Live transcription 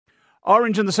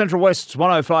Orange in the Central West's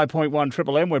 105.1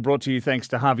 Triple M. We're brought to you thanks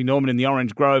to Harvey Norman in the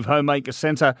Orange Grove Homemaker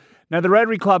Centre. Now, the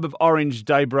Rotary Club of Orange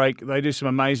Daybreak, they do some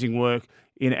amazing work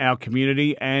in our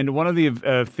community, and one of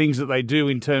the things that they do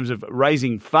in terms of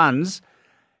raising funds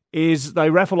is they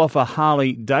raffle off a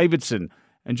Harley Davidson.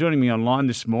 And joining me online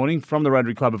this morning from the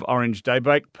Rotary Club of Orange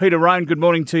Daybreak, Peter Roan. Good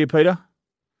morning to you, Peter.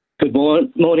 Good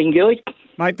morning, Gilly.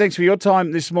 Mate, thanks for your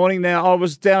time this morning. Now, I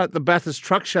was down at the Bathurst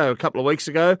Truck Show a couple of weeks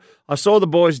ago. I saw the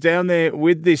boys down there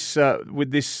with this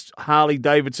Harley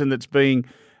Davidson that's being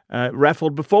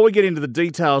raffled. Before we get into the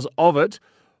details of it,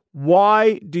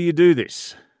 why do you do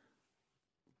this?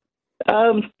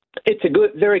 It's a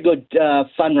very good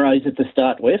fundraiser to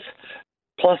start with.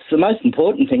 Plus, the most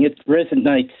important thing, it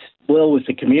resonates well with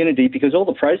the community because all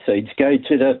the proceeds go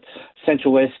to the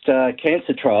Central West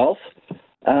cancer trials.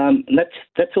 And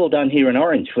that's all done here in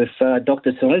Orange with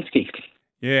Dr. Zielinski.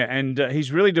 Yeah, and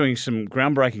he's really doing some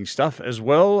groundbreaking stuff as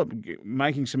well,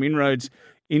 making some inroads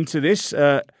into this.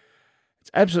 It's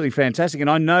absolutely fantastic, and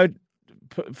I know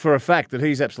for a fact that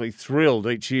he's absolutely thrilled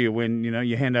each year when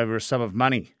you hand over a sum of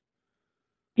money.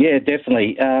 Yeah,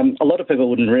 definitely. A lot of people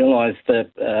wouldn't realise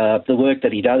the work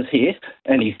that he does here,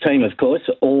 and his team, of course,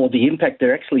 or the impact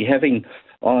they're actually having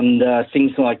on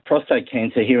things like prostate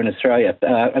cancer here in Australia,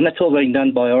 and that's all being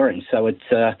done by Orange. So it's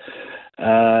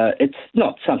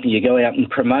not something you go out and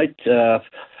promote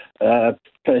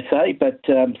per se, but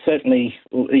certainly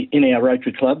in our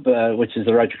Rotary Club, which is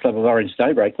the Rotary Club of Orange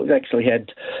Daybreak, we've actually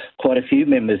had quite a few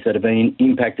members that have been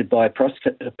impacted by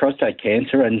prostate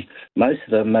cancer, and most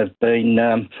of them have been,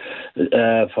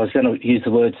 if I was going to use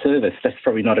the word service, that's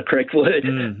probably not a correct word,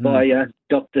 by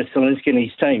Dr. Zielinski and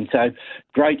his team. So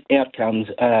great outcomes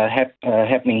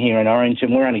happening here in Orange,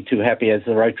 and we're only too happy as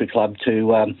the Rotary Club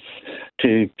to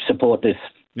support this.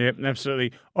 Yep,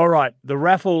 absolutely. All right, the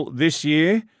raffle this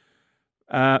year,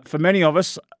 for many of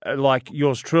us, like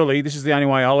yours truly, this is the only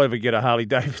way I'll ever get a Harley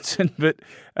Davidson. But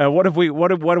what are we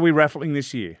raffling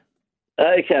this year?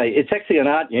 Okay, it's actually an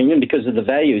art union because of the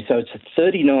value. So it's a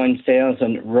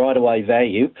 $39,000 right-away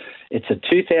value. It's a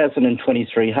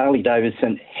 2023 Harley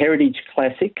Davidson Heritage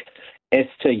Classic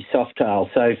ST Softail.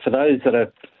 So for those that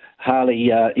are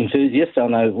Harley enthusiasts, they'll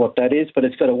know what that is. But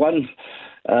it's got a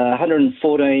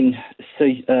 114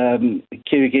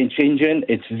 cubic inch engine.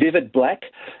 It's vivid black,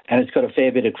 and it's got a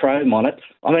fair bit of chrome on it.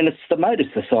 I mean, it's the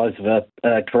motor's the size of a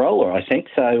Corolla, I think.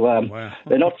 So wow.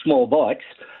 They're not small bikes.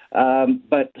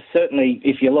 But certainly,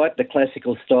 if you like the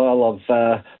classical style of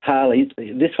Harley,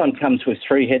 this one comes with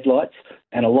 3 headlights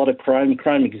and a lot of chrome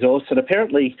exhaust. And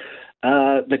apparently,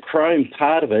 the chrome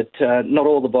part of it, not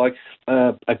all the bikes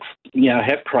have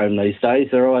chrome these days.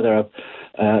 They're either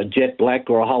a jet black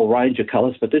or a whole range of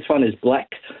colours, but this one is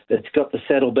black. It's got the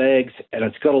saddlebags and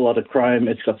it's got a lot of chrome.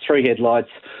 It's got 3 headlights,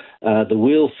 the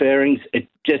wheel fairings. It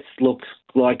just looks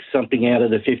like something out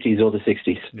of the 50s or the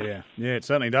 60s. Yeah, it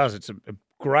certainly does. It's a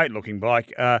great looking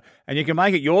bike, and you can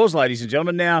make it yours, ladies and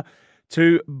gentlemen. Now,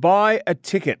 to buy a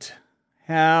ticket,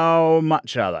 how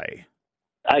much are they?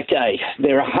 Okay,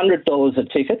 they're $100 a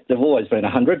ticket. They've always been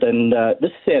 $100, and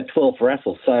this is our 12th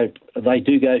raffle, so they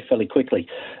do go fairly quickly.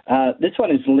 This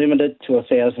one is limited to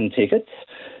 1,000 tickets.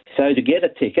 So to get a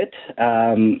ticket,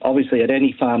 obviously at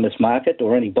any farmers market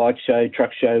or any bike show,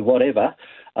 truck show, whatever,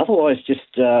 otherwise just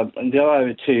go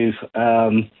over to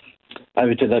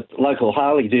the local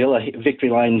Harley dealer, Victory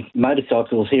Lane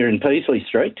Motorcycles here in Peasley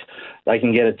Street. They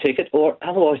can get a ticket, or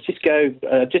otherwise just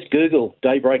Google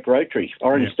Daybreak Rotary,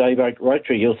 Orange Daybreak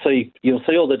Rotary. You'll see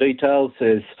all the details.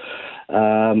 There's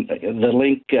the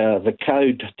link, the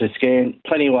code to scan.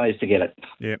 Plenty of ways to get it.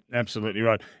 Yeah, absolutely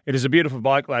right. It is a beautiful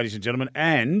bike, ladies and gentlemen,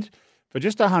 and for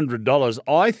just $100,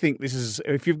 I think this is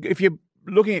if you're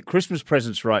looking at Christmas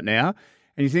presents right now,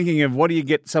 and you're thinking of what do you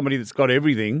get somebody that's got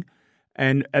everything,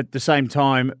 and at the same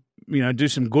time, do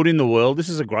some good in the world. This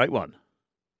is a great one.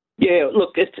 Yeah,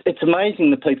 look, it's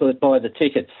amazing the people that buy the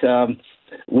tickets.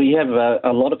 We have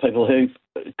a lot of people who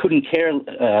couldn't care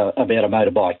about a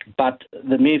motorbike, but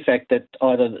the mere fact that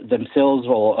either themselves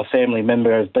or a family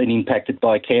member have been impacted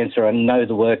by cancer and know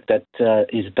the work that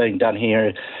is being done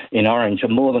here in Orange, are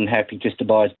more than happy just to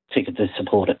buy a ticket to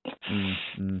support it.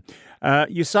 Mm-hmm.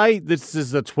 You say this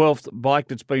is the 12th bike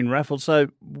that's been raffled, so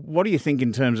what do you think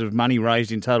in terms of money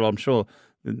raised in total? I'm sure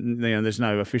there's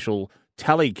no official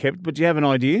tally kept, but do you have an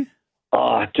idea?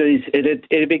 Oh, geez,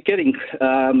 it'd be getting...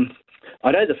 I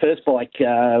know the first bike,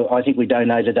 I think we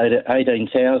donated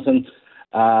 18,000.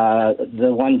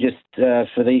 The one just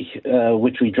for the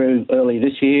which we drew early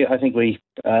this year, I think we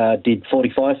did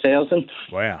 45,000.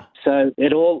 Wow! So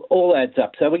it all adds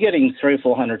up. So we're getting 300,000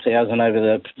 or 400,000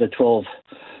 over the 12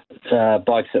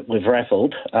 bikes that we've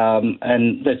raffled,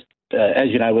 and there's as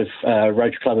you know, with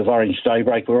Rotary Club of Orange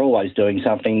Daybreak, we're always doing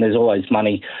something. There's always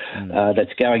money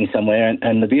that's going somewhere.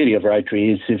 And the beauty of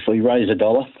Rotary is if we raise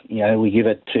 $1, we give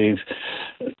it to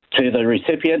the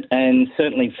recipient. And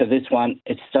certainly for this one,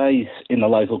 it stays in the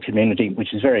local community,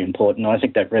 which is very important. I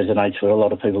think that resonates with a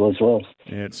lot of people as well.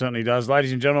 Yeah, it certainly does.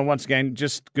 Ladies and gentlemen, once again,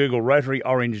 just Google Rotary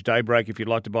Orange Daybreak if you'd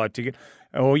like to buy a ticket.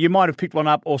 Or you might have picked one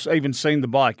up or even seen the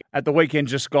bike at the weekend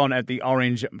just gone at the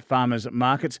Orange Farmers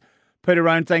Markets. Peter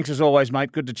Roan, thanks as always,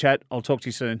 mate. Good to chat. I'll talk to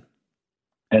you soon.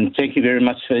 And thank you very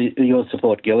much for your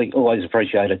support, Gilly. Always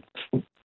appreciate it.